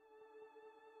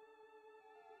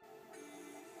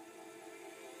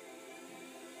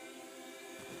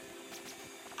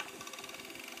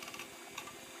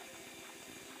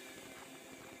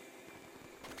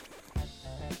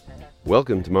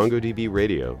Welcome to MongoDB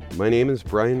Radio. My name is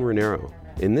Brian Ranero.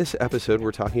 In this episode,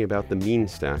 we're talking about the mean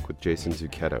stack with Jason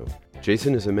Zucchetto.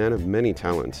 Jason is a man of many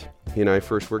talents. He and I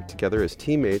first worked together as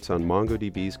teammates on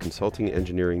MongoDB's consulting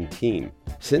engineering team.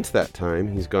 Since that time,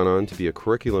 he's gone on to be a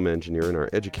curriculum engineer in our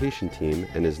education team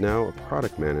and is now a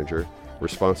product manager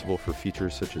responsible for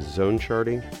features such as zone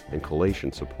charting and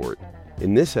collation support.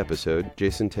 In this episode,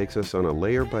 Jason takes us on a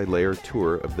layer-by-layer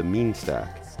tour of the mean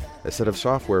stack, a set of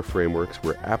software frameworks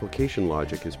where application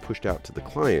logic is pushed out to the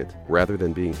client rather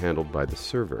than being handled by the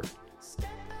server.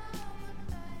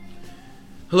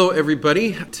 Hello,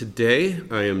 everybody. Today,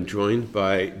 I am joined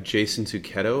by Jason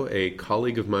Zucchetto, a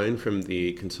colleague of mine from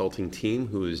the consulting team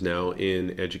who is now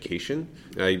in education.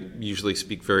 I usually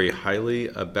speak very highly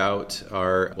about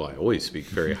I always speak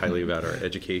very highly about our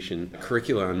education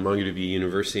curricula on MongoDB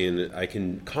University, and I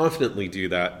can confidently do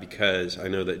that because I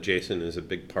know that Jason is a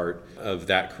big part of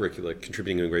that curricula,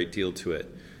 contributing a great deal to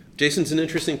it. Jason's an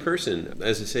interesting person.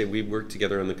 As I say, we worked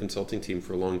together on the consulting team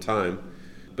for a long time.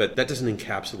 But that doesn't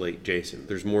encapsulate Jason.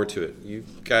 There's more to it.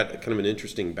 You've got kind of an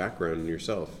interesting background in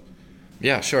yourself.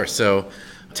 Yeah, sure. So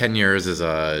 10 years as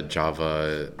a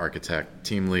Java architect,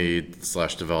 team lead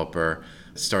 / developer.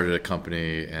 Started a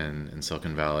company in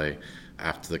Silicon Valley.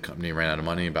 After the company ran out of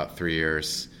money, about 3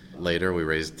 years later, we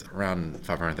raised around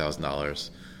 $500,000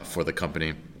 for the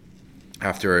company.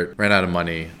 After it ran out of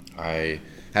money, I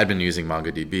had been using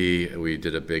MongoDB. We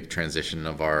did a big transition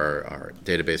of our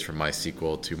database from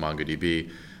MySQL to MongoDB.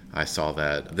 I saw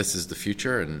that this is the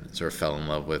future and sort of fell in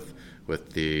love with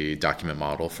the document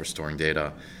model for storing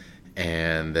data,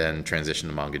 and then transitioned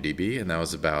to MongoDB. And that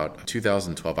was about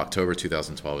 2012, October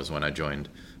 2012 is when I joined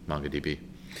MongoDB.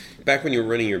 Back when you were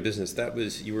running your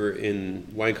business, you were in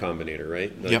Y Combinator,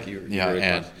 right?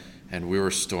 Yep. And we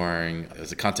were storing,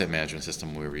 as a content management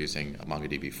system, we were using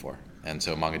MongoDB for. And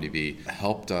so MongoDB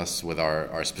helped us with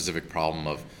our specific problem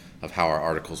of how our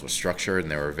articles were structured,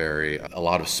 and there were a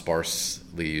lot of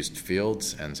sparsely used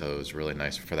fields, and so it was really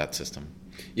nice for that system.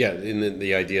 Yeah, and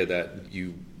the idea that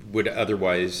you would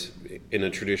otherwise, in a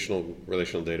traditional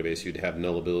relational database, you'd have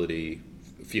nullability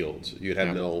fields. You'd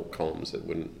have null columns that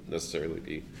wouldn't necessarily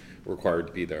be required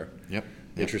to be there. Yep.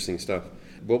 Interesting stuff.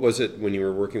 What was it when you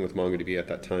were working with MongoDB at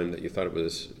that time that you thought it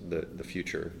was the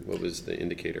future? What was the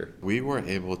indicator? We were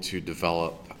able to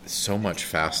develop so much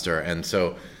faster. And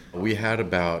so we had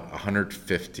about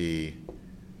 150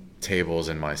 tables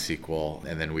in MySQL,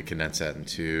 and then we condensed that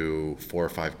into 4 or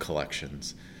 5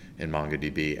 collections in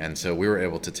MongoDB. And so we were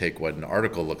able to take what an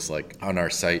article looks like on our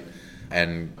site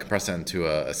and compress that into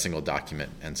a single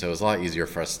document. And so it was a lot easier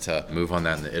for us to move on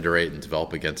that and iterate and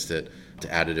develop against it,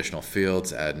 to add additional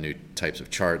fields, add new types of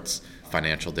charts,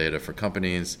 financial data for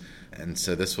companies. And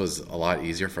so this was a lot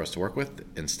easier for us to work with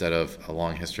instead of a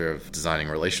long history of designing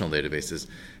relational databases.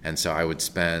 And so I would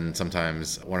spend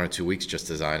sometimes 1 or 2 weeks just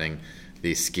designing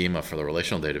the schema for the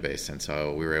relational database. And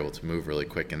so we were able to move really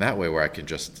quick in that way, where I could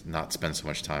just not spend so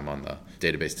much time on the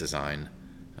database design.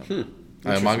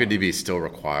 MongoDB still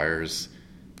requires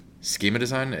schema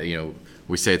design.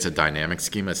 We say it's a dynamic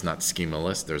schema. It's not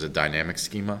schema-less. There's a dynamic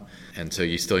schema. And so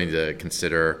you still need to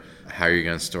consider how you're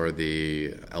going to store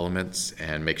the elements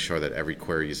and make sure that every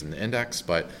query is in the index,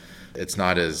 but it's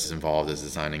not as involved as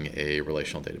designing a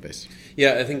relational database.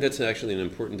 Yeah, I think that's actually an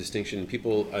important distinction.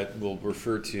 People will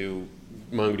refer to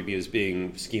MongoDB as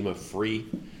being schema-free,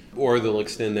 or they'll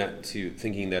extend that to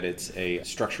thinking that it's a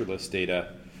structureless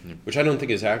data, which I don't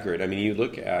think is accurate. I mean, you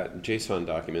look at JSON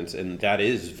documents, and that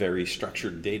is very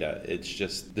structured data. It's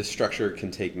just the structure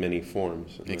can take many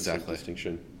forms. Exactly.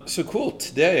 Distinction. So cool.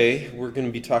 Today, we're going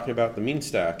to be talking about the mean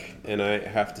stack, and I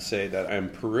have to say that I'm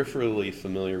peripherally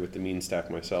familiar with the mean stack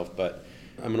myself, but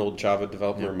I'm an old Java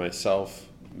developer myself.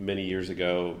 Many years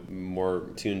ago, more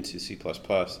tuned to C++.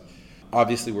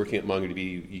 Obviously, working at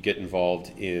MongoDB, you get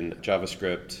involved in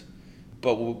JavaScript.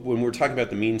 But when we're talking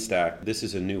about the mean stack, this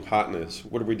is a new hotness.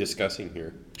 What are we discussing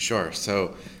here? Sure.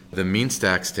 So the mean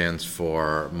stack stands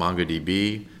for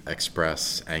MongoDB,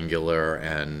 Express, Angular,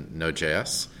 and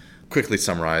Node.js. Quickly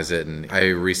summarize it, and I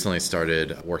recently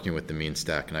started working with the mean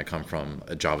stack, and I come from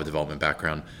a Java development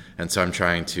background, and so I'm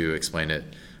trying to explain it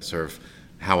sort of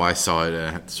how I saw it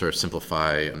and sort of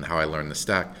simplify how I learned the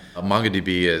stack.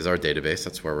 MongoDB is our database.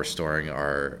 That's where we're storing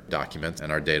our documents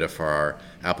and our data for our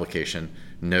application.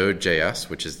 Node.js,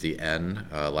 which is the N,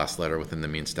 last letter within the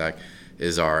mean stack,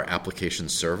 is our application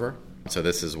server. So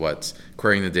this is what's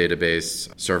querying the database,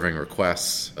 serving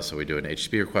requests. So we do an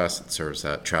HTTP request, it serves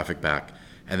that traffic back.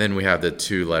 And then we have the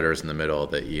 2 letters in the middle,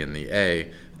 the E and the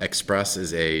A. Express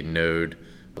is a Node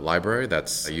library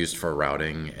that's used for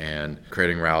routing and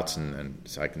creating routes, and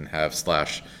so I can have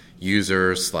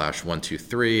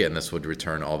user/123, and this would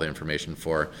return all the information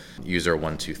for user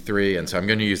 123. And so I'm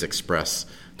going to use Express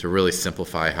to really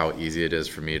simplify how easy it is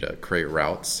for me to create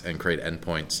routes and create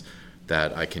endpoints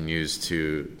that I can use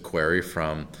to query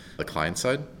from the client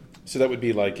side. So that would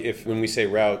be like if when we say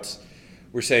routes,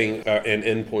 we're saying and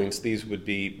endpoints, these would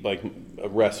be like a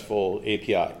RESTful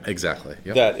API. Exactly.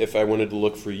 Yep. That if I wanted to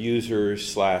look for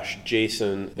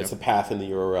users/JSON, that's the path in the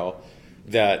URL,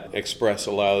 that Express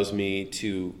allows me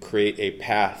to create a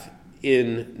path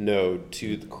in Node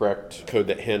to the correct code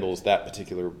that handles that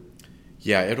particular.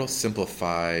 Yeah, it'll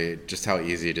simplify just how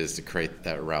easy it is to create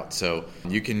that route. So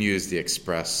you can use the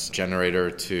Express generator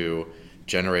to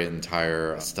generate an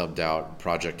entire stubbed out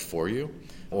project for you,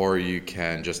 or you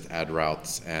can just add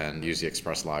routes and use the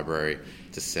Express library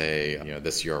to say,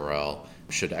 this URL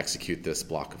should execute this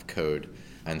block of code.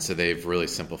 And so they've really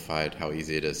simplified how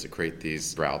easy it is to create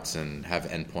these routes and have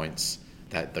endpoints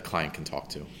that the client can talk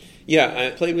to. Yeah, I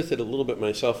played with it a little bit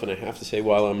myself, and I have to say,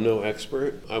 while I'm no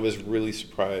expert, I was really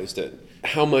surprised at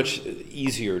how much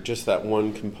easier just that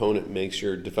one component makes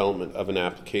your development of an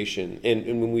application. And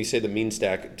when we say the mean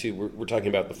stack, too, we're talking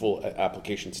about the full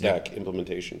application stack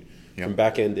implementation, from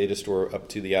back-end data store up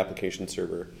to the application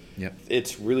server. Yep.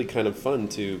 It's really kind of fun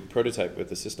to prototype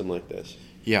with a system like this.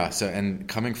 Yeah, so and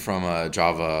coming from a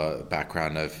Java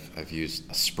background, I've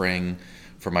used Spring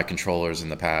for my controllers in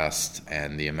the past,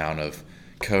 and the amount of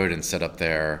code and setup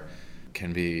there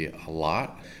can be a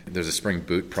lot. There's a Spring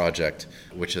Boot project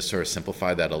which has sort of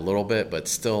simplified that a little bit, but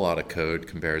still a lot of code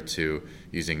compared to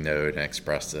using Node and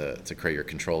Express to create your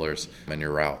controllers and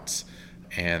your routes.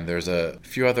 And there's a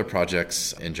few other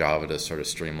projects in Java to sort of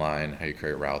streamline how you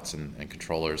create routes and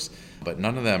controllers, but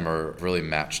none of them are really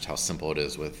matched how simple it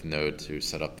is with Node to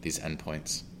set up these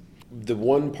endpoints. The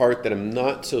one part that I'm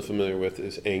not so familiar with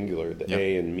is Angular, the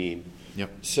A and mean.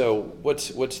 Yep. So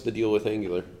what's the deal with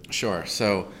Angular? Sure.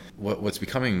 So what's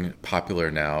becoming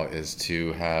popular now is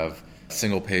to have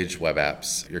single-page web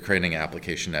apps. You're creating an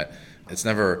application that it's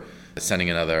never sending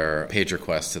another page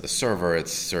request to the server.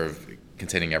 It's sort of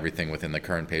containing everything within the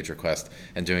current page request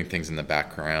and doing things in the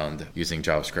background using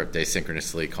JavaScript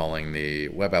asynchronously, calling the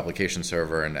web application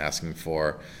server and asking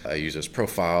for a user's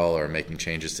profile or making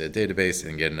changes to a database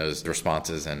and getting those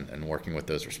responses and working with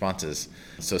those responses.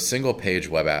 So single page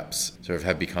web apps sort of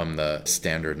have become the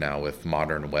standard now with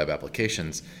modern web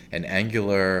applications, and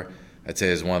Angular, I'd say,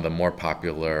 is one of the more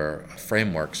popular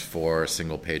frameworks for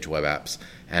single page web apps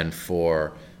and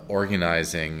for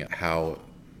organizing how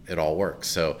it all works.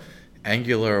 So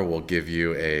Angular will give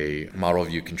you a model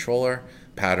view controller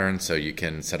pattern, so you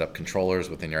can set up controllers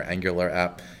within your Angular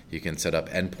app. You can set up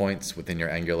endpoints within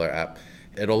your Angular app.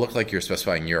 It'll look like you're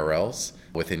specifying URLs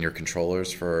within your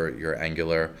controllers for your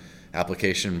Angular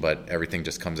application, but everything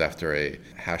just comes after a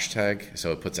hashtag.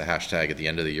 So it puts a hashtag at the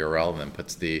end of the URL and then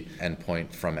puts the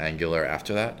endpoint from Angular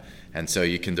after that. And so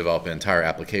you can develop an entire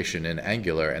application in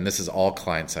Angular, and this is all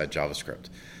client-side JavaScript.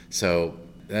 So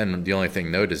then the only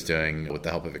thing Node is doing with the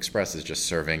help of Express is just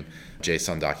serving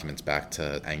JSON documents back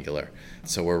to Angular.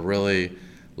 So we're really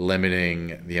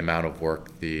limiting the amount of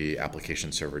work the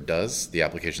application server does. The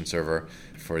application server,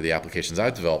 for the applications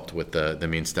I've developed with the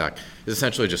mean stack, is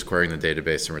essentially just querying the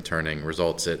database and returning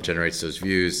results. It generates those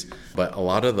views, but a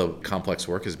lot of the complex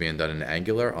work is being done in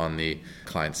Angular on the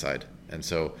client side. And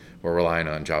so we're relying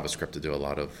on JavaScript to do a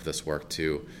lot of this work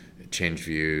to change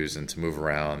views and to move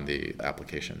around the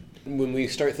application. When we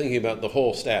start thinking about the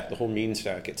whole stack, the whole mean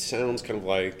stack, it sounds kind of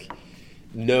like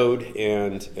Node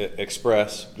and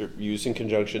Express used in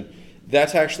conjunction.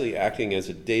 That's actually acting as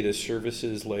a data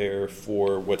services layer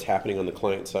for what's happening on the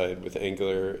client side with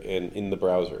Angular and in the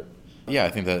browser. Yeah, I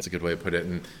think that's a good way to put it.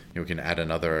 And we can add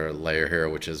another layer here,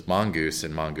 which is Mongoose,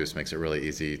 and Mongoose makes it really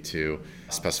easy to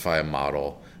specify a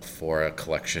model for a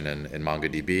collection in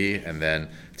MongoDB and then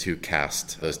to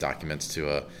cast those documents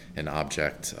to an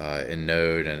object in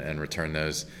Node and return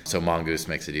those. So Mongoose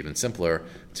makes it even simpler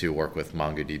to work with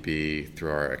MongoDB through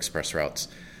our Express routes.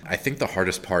 I think the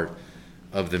hardest part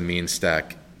of the mean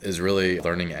stack is really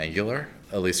learning Angular,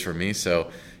 at least for me.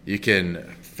 So you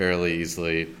can fairly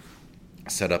easily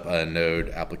set up a Node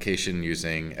application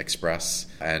using Express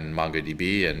and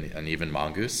MongoDB and even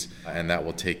Mongoose, and that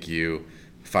will take you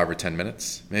 5 or 10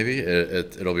 minutes, maybe.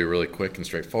 It'll be really quick and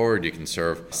straightforward. You can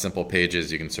serve simple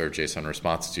pages, you can serve JSON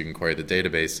responses, you can query the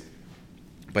database.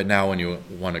 But now when you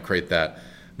want to create that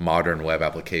modern web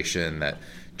application that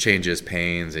changes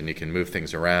panes and you can move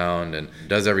things around and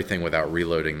does everything without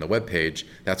reloading the web page,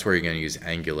 that's where you're going to use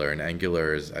Angular. And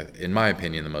Angular is, in my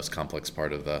opinion, the most complex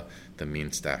part of the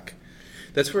mean stack.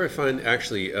 That's where I find,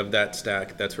 actually, of that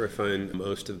stack, that's where I find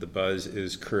most of the buzz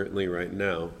is currently right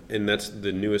now. And that's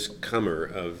the newest comer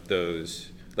of those.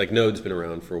 Like Node's been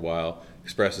around for a while.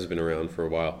 Express has been around for a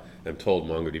while. I'm told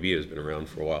MongoDB has been around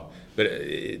for a while. But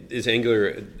is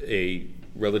Angular a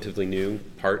relatively new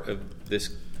part of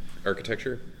this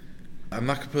architecture? I'm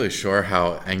not completely sure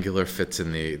how Angular fits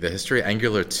in the history.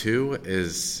 Angular 2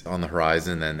 is on the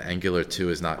horizon, and Angular 2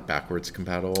 is not backwards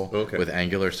compatible with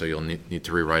Angular, so you'll need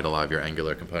to rewrite a lot of your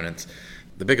Angular components.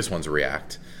 The biggest one's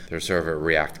React. There's sort of a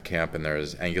React camp, and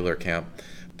there's Angular camp.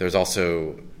 There's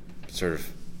also sort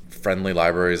of friendly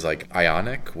libraries like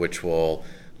Ionic, which will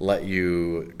let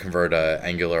you convert an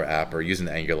Angular app or use an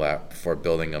Angular app for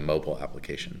building a mobile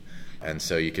application. And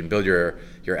so you can build your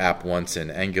app once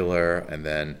in Angular and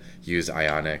then use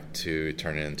Ionic to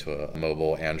turn it into a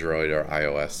mobile Android or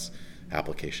iOS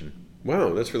application.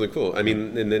 Wow, that's really cool. I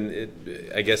mean, and then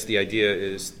I guess the idea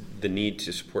is the need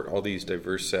to support all these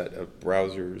diverse set of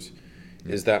browsers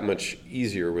is that much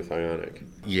easier with Ionic.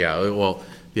 Yeah, well,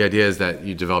 the idea is that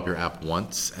you develop your app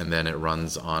once and then it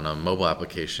runs on a mobile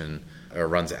application, or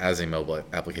runs as a mobile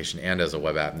application and as a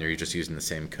web app, and you're just using the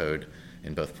same code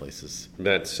in both places.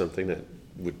 That's something that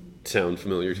would sound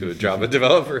familiar to a Java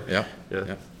developer. Yeah.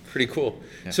 Pretty cool.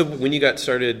 Yeah. So when you got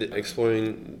started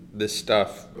exploring this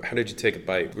stuff, how did you take a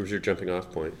bite? What was your jumping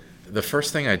off point? The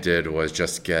first thing I did was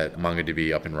just get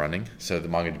MongoDB up and running. So the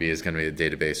MongoDB is going to be the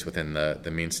database within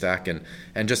the mean stack, and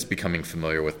just becoming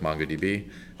familiar with MongoDB.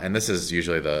 And this is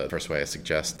usually the first way I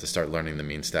suggest to start learning the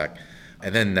mean stack.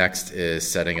 And then next is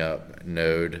setting up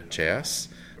Node.js,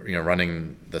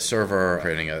 running the server,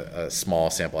 creating a small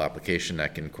sample application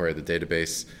that can query the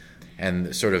database.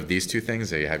 And sort of these two things,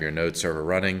 so you have your Node server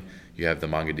running, you have the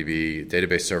MongoDB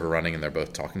database server running, and they're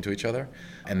both talking to each other.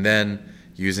 And then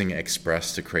using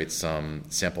Express to create some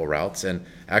sample routes. And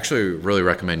actually really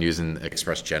recommend using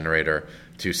Express Generator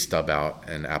to stub out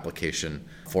an application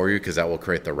for you, because that will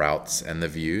create the routes and the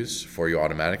views for you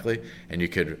automatically. And you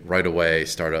could right away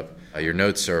start up your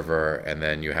Node server, and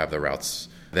then you have the routes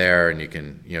there, and you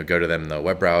can go to them in the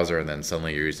web browser, and then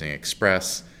suddenly you're using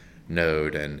Express,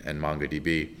 Node, and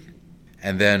MongoDB.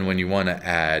 And then when you want to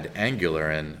add Angular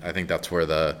in, I think that's where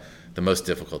the most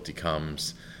difficulty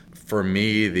comes. For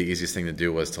me, the easiest thing to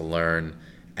do was to learn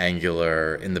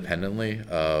Angular independently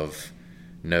of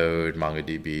Node,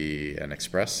 MongoDB, and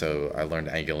Express. So I learned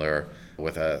Angular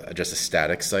with just a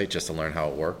static site just to learn how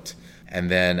it worked. And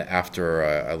then after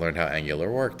I learned how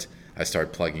Angular worked, I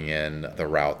started plugging in the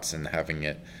routes and having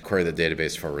it query the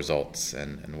database for results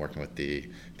and working with the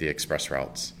Express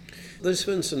routes. Let's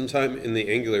spend some time in the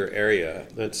Angular area.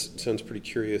 That sounds pretty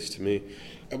curious to me.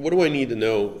 What do I need to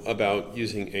know about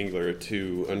using Angular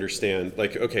to understand?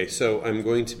 Like, okay, so I'm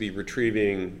going to be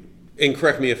retrieving, and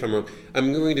correct me if I'm wrong,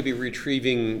 I'm going to be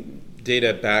retrieving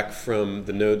data back from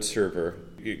the Node server.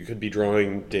 You could be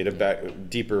drawing data back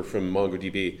deeper from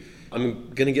MongoDB.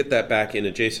 I'm going to get that back in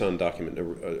a JSON document, a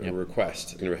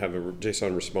request. I'm going to have a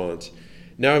JSON response.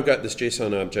 Now I've got this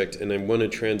JSON object, and I want to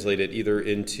translate it either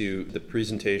into the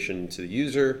presentation to the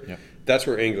user. Yep. That's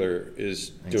where Angular is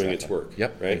doing its work.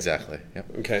 Yep, right? exactly.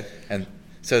 Yep. Okay. And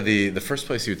so the first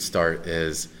place you'd start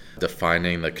is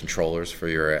defining the controllers for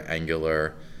your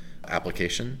Angular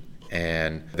application.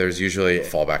 And there's usually a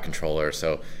fallback controller.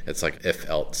 So it's like if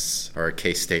else, or a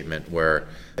case statement where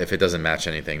if it doesn't match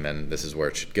anything, then this is where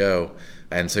it should go.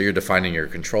 And so you're defining your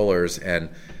controllers. And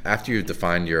after you've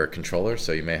defined your controller,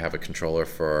 so you may have a controller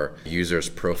for user's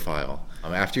profile.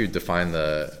 After you define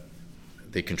the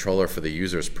controller for the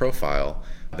user's profile,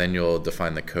 then you'll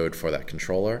define the code for that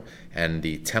controller and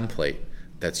the template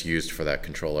that's used for that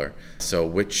controller. So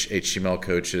which HTML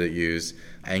code should it use?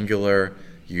 Angular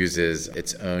uses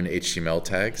its own HTML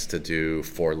tags to do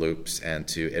for loops and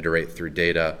to iterate through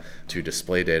data to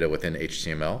display data within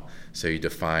HTML. So you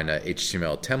define a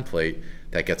HTML template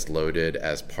that gets loaded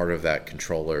as part of that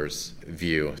controller's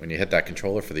view. When you hit that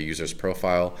controller for the user's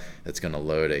profile, it's going to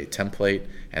load a template.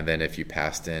 And then if you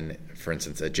passed in, for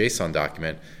instance, a JSON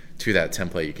document to that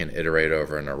template, you can iterate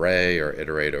over an array or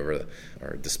iterate over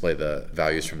or display the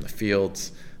values from the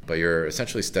fields. But you're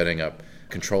essentially setting up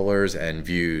controllers and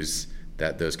views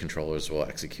that those controllers will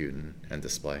execute and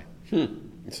display. It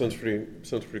sounds pretty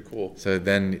cool. So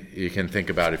then you can think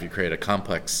about if you create a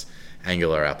complex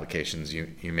Angular applications, you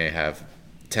may have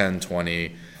 10,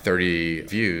 20, 30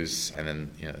 views, and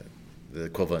then the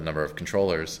equivalent number of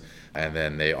controllers, and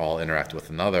then they all interact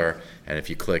with another. And if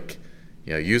you click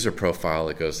user profile,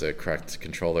 it goes to the correct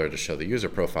controller to show the user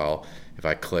profile. If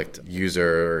I clicked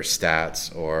user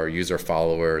stats or user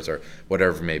followers or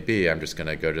whatever it may be, I'm just going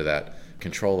to go to that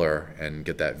controller and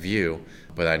get that view,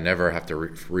 but I never have to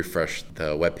refresh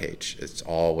the web page. It's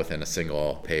all within a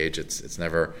single page. It's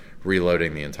never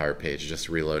reloading the entire page, just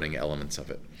reloading elements of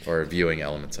it or viewing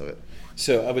elements of it.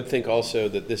 So I would think also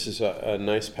that this is a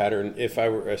nice pattern. If I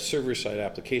were a server-side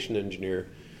application engineer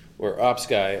or ops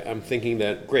guy, I'm thinking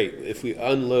that, great, if we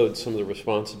unload some of the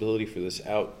responsibility for this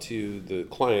out to the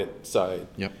client side,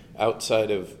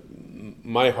 outside of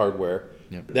my hardware,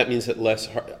 that means that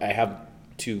I have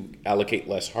to allocate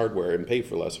less hardware and pay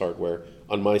for less hardware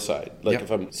on my side,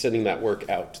 if I'm sending that work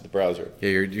out to the browser. Yeah,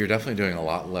 you're definitely doing a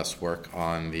lot less work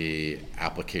on the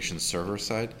application server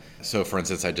side. So for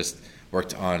instance, I just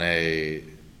worked on a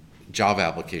Java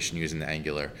application using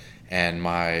Angular, and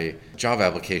my Java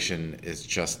application is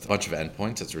just a bunch of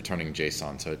endpoints. It's returning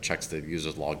JSON, so it checks the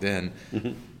user's logged in,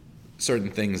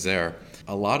 certain things there.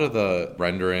 A lot of the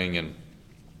rendering and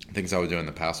things I would do in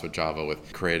the past with Java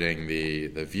with creating the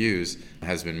views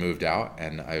has been moved out,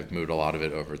 and I've moved a lot of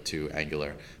it over to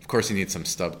Angular. Of course, you need some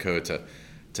stub code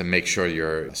to make sure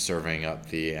you're serving up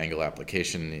the Angular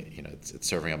application. It's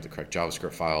serving up the correct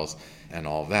JavaScript files and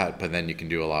all of that, but then you can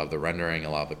do a lot of the rendering, a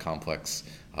lot of the complex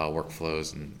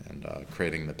workflows and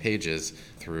creating the pages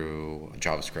through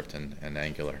JavaScript and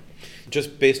Angular.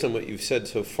 Just based on what you've said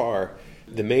so far,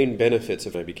 the main benefits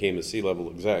if I became a C-level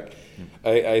exec,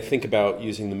 I think about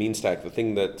using the mean stack. The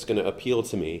thing that's going to appeal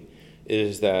to me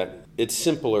is that it's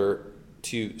simpler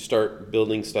to start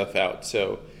building stuff out.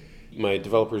 So my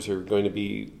developers are going to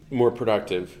be more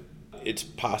productive. It's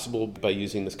possible by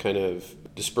using this kind of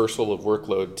dispersal of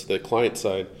workload to the client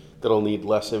side that I'll need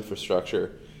less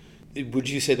infrastructure. Would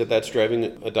you say that that's driving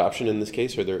adoption in this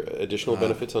case? Are there additional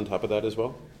benefits on top of that as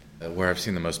well? Where I've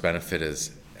seen the most benefit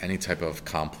is any type of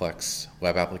complex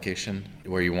web application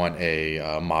where you want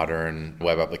a modern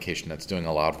web application that's doing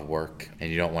a lot of work and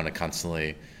you don't want to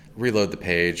constantly reload the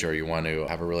page, or you want to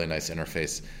have a really nice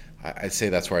interface. I'd say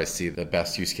that's where I see the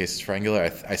best use cases for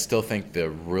Angular. I still think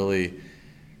the really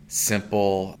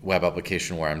simple web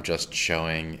application where I'm just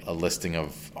showing a listing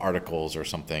of articles or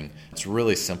something, it's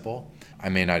really simple. I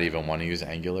may not even want to use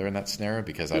Angular in that scenario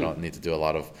because I don't need to do a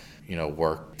lot of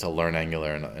work to learn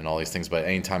Angular and all these things. But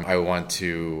anytime I want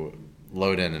to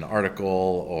load in an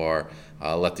article or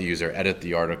let the user edit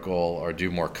the article or do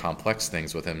more complex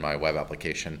things within my web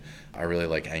application, I really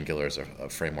like Angular as a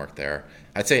framework there.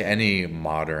 I'd say any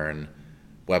modern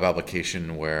web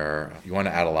application where you want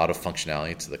to add a lot of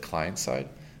functionality to the client side,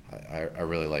 I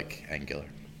really like Angular.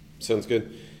 Sounds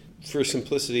good. For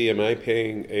simplicity, am I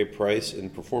paying a price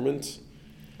in performance?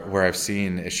 Where I've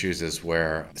seen issues is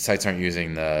where sites aren't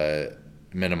using the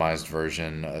minimized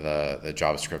version of the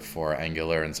JavaScript for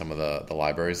Angular and some of the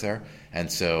libraries there.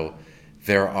 And so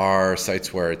there are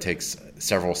sites where it takes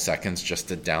several seconds just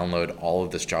to download all of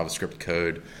this JavaScript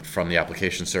code from the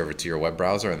application server to your web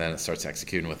browser, and then it starts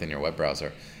executing within your web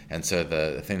browser. And so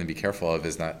the thing to be careful of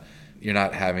is that you're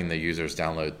not having the users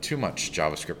download too much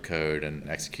JavaScript code and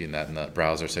executing that in the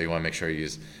browser. So you want to make sure you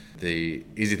use the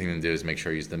easy thing to do is make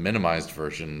sure you use the minimized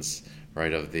versions,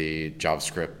 right, of the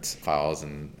JavaScript files.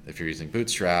 And if you're using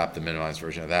Bootstrap, the minimized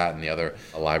version of that and the other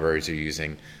libraries you're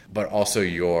using, but also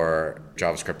your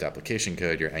JavaScript application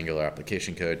code, your Angular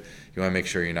application code. You want to make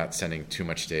sure you're not sending too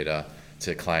much data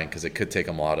to the client because it could take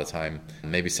them a lot of time,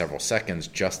 maybe several seconds,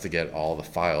 just to get all the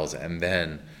files and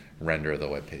then render the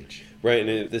web page. Right,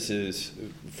 and this is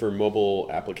for mobile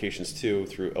applications too.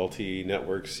 Through LTE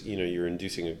networks, you're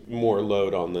inducing more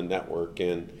load on the network,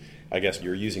 and I guess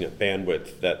you're using a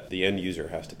bandwidth that the end user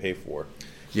has to pay for.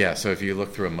 Yeah, so if you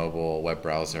look through a mobile web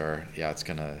browser, it's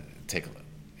going to take,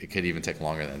 it could even take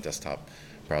longer than a desktop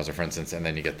browser, for instance, and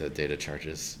then you get the data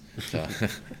charges. So.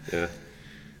 Yeah.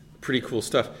 Pretty cool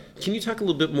stuff. Can you talk a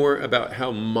little bit more about how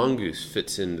Mongoose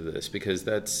fits into this? Because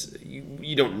that's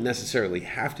you don't necessarily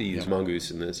have to use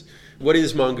Mongoose in this. What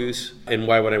is Mongoose, and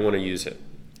why would I want to use it?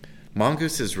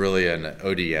 Mongoose is really an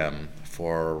ODM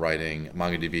for writing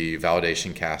MongoDB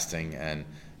validation casting and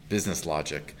business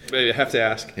logic. I have to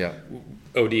ask. Yeah.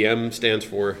 ODM stands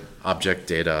for? Object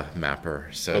Data Mapper.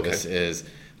 So This is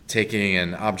taking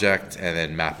an object and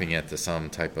then mapping it to some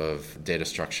type of data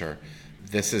structure.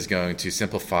 This is going to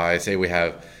simplify. Say we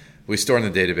store in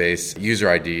the database user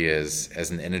ID as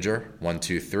an integer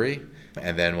 123,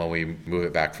 and then when we move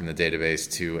it back from the database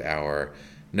to our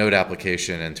Node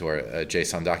application and to our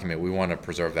JSON document, we want to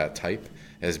preserve that type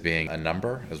as being a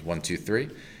number, as 123.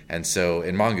 And so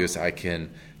in Mongoose, I can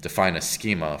define a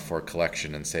schema for a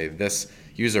collection and say this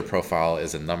user profile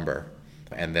is a number.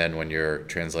 And then when you're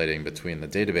translating between the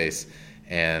database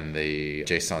and the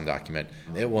JSON document,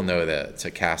 it will know that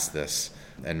to cast this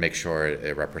and make sure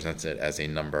it represents it as a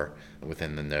number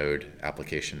within the Node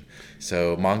application.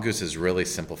 So Mongoose is really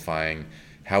simplifying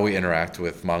how we interact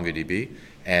with MongoDB,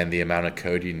 and the amount of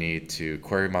code you need to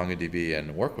query MongoDB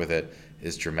and work with it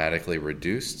is dramatically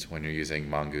reduced when you're using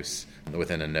Mongoose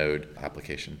within a Node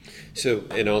application. So,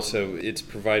 and also it's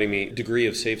providing me a degree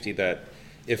of safety that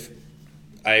if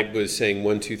I was saying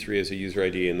 123 as a user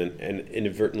ID and then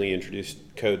inadvertently introduced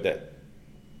code that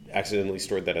accidentally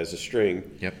stored that as a string,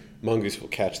 Yep. Mongoose will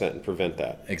catch that and prevent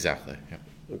that. Exactly. Yep.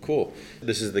 Oh, cool.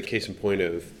 This is the case in point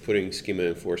of putting schema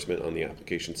enforcement on the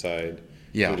application side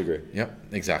to a degree. Yep,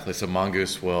 exactly. So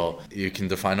Mongoose you can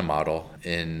define a model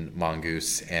in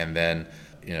Mongoose, and then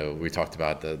we talked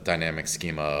about the dynamic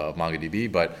schema of MongoDB,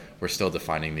 but we're still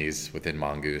defining these within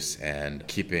Mongoose and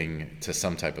keeping to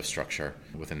some type of structure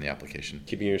within the application.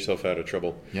 Keeping yourself out of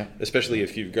trouble. Yeah. Especially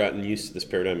if you've gotten used to this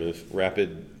paradigm of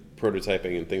rapid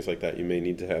prototyping and things like that, you may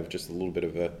need to have just a little bit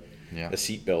of a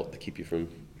seat belt to keep you from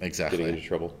getting into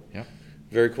trouble. Yeah.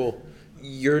 Very cool.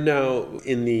 You're now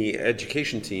in the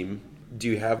education team. Do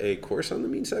you have a course on the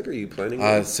MeanStack? Are you planning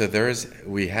on? So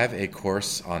we have a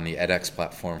course on the edX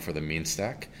platform for the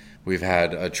MeanStack. We've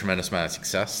had a tremendous amount of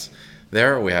success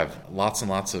there. We have lots and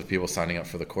lots of people signing up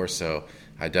for the course, so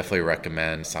I definitely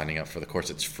recommend signing up for the course.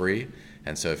 It's free,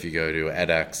 and so if you go to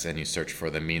edX and you search for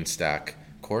the MeanStack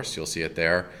course, you'll see it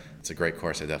there. It's a great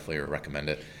course. I definitely recommend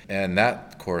it. And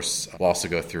that course will also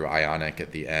go through Ionic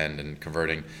at the end and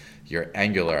converting your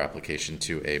Angular application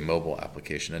to a mobile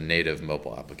application, a native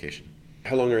mobile application.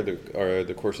 How long are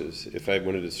the courses? If I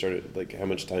wanted to start it, like how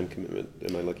much time commitment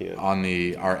am I looking at? On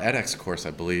our edX course,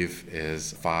 I believe,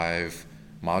 is 5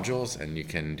 modules, and you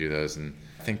can do those. And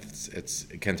I think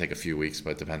it can take a few weeks,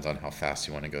 but it depends on how fast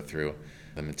you want to go through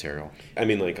the material. I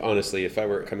mean, like honestly, if I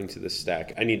were coming to this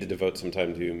stack, I need to devote some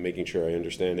time to making sure I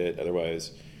understand it.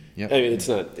 Otherwise, Yep. I mean, it's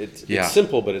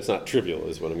simple, but it's not trivial,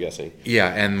 is what I'm guessing.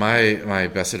 Yeah, and my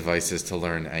best advice is to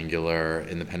learn Angular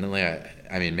independently.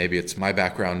 I mean, maybe it's my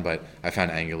background, but I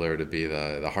found Angular to be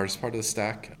the hardest part of the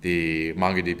stack. The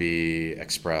MongoDB,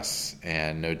 Express,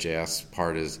 and Node.js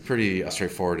part is pretty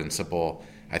straightforward and simple.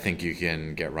 I think you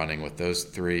can get running with those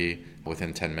 3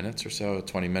 within 10 minutes or so,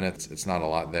 20 minutes. It's not a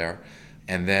lot there.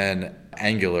 And then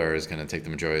Angular is going to take the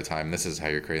majority of the time. This is how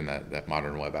you're creating that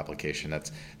modern web application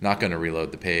that's not going to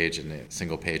reload the page in a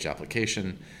single page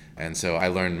application. And so I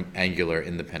learned Angular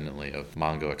independently of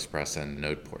Mongo, Express, and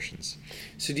Node portions.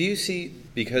 So do you see,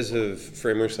 because of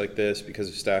frameworks like this, because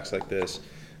of stacks like this,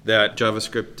 that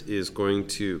JavaScript is going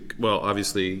to, well,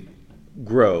 obviously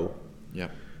grow,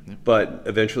 Yep. but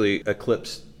eventually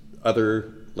eclipse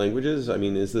other languages? I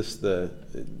mean, is this the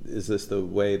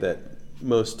way that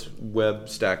most web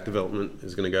stack development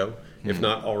is going to go? If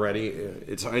not already,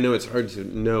 I know it's hard to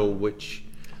know which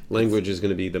language is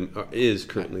going to be is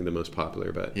currently the most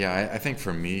popular, but yeah, I think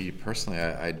for me personally,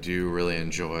 I do really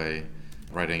enjoy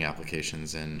writing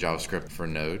applications in JavaScript for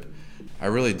Node. I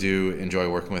really do enjoy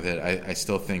working with it. I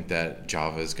still think that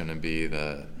Java is going to be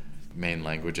the main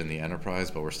language in the enterprise,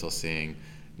 but we're still seeing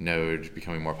Node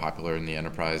becoming more popular in the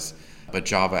enterprise. But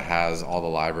Java has all the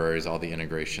libraries, all the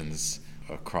integrations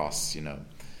across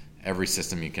every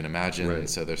system you can imagine. Right. And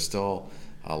so there's still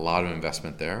a lot of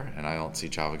investment there, and I don't see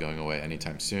Java going away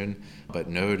anytime soon. But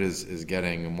Node is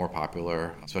getting more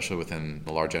popular, especially within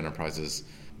the large enterprises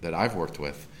that I've worked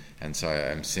with. And so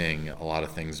I'm seeing a lot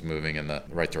of things moving in the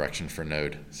right direction for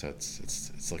Node. So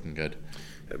it's looking good.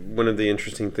 One of the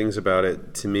interesting things about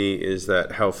it to me is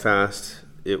that how fast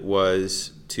it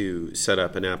was to set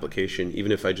up an application,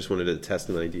 even if I just wanted to test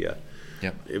an idea.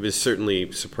 Yep. It was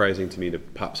certainly surprising to me to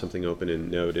pop something open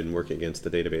in Node and work against the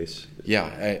database. Yeah,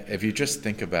 if you just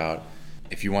think about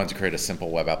if you wanted to create a simple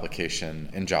web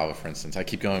application in Java, for instance, I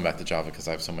keep going back to Java because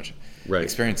I have so much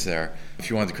experience there.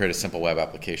 If you wanted to create a simple web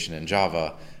application in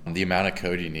Java, the amount of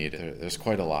code you need, there's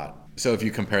quite a lot. So if you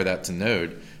compare that to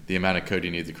Node, the amount of code you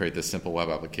need to create this simple web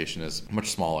application is much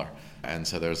smaller. And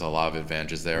so there's a lot of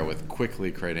advantages there with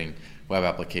quickly creating web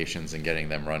applications and getting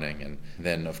them running. And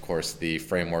then, of course, the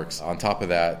frameworks on top of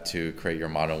that to create your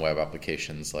modern web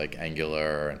applications like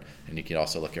Angular, and you can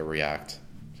also look at React.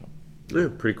 So. Yeah,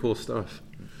 pretty cool stuff.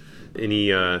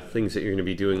 Any things that you're going to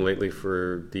be doing lately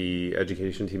for the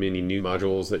education team? Any new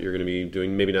modules that you're going to be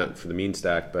doing? Maybe not for the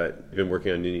MeanStack, but you've been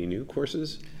working on any new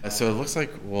courses? So it looks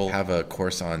like we'll have a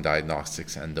course on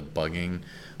diagnostics and debugging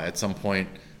at some point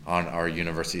on our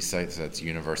university site. So that's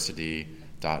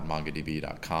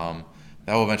university.mongodb.com.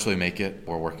 That will eventually make it.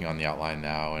 We're working on the outline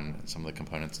now and some of the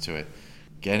components to it.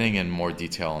 Getting in more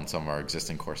detail on some of our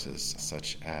existing courses,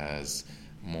 such as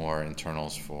more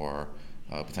internals for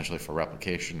potentially for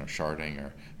replication or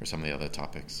sharding or some of the other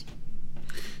topics.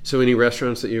 So any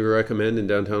restaurants that you recommend in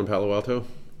downtown Palo Alto?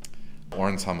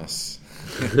 Orange hummus.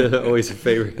 Always a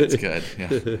favorite. It's good,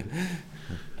 yeah.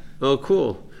 Oh,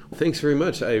 cool. Thanks very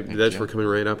much. We're coming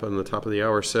right up on the top of the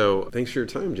hour. So thanks for your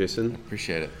time, Jason.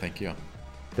 Appreciate it. Thank you.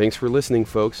 Thanks for listening,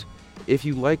 folks. If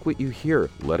you like what you hear,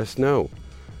 let us know.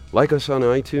 Like us on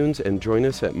iTunes and join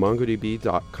us at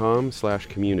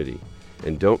mongodb.com/community.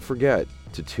 And don't forget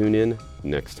to tune in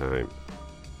next time.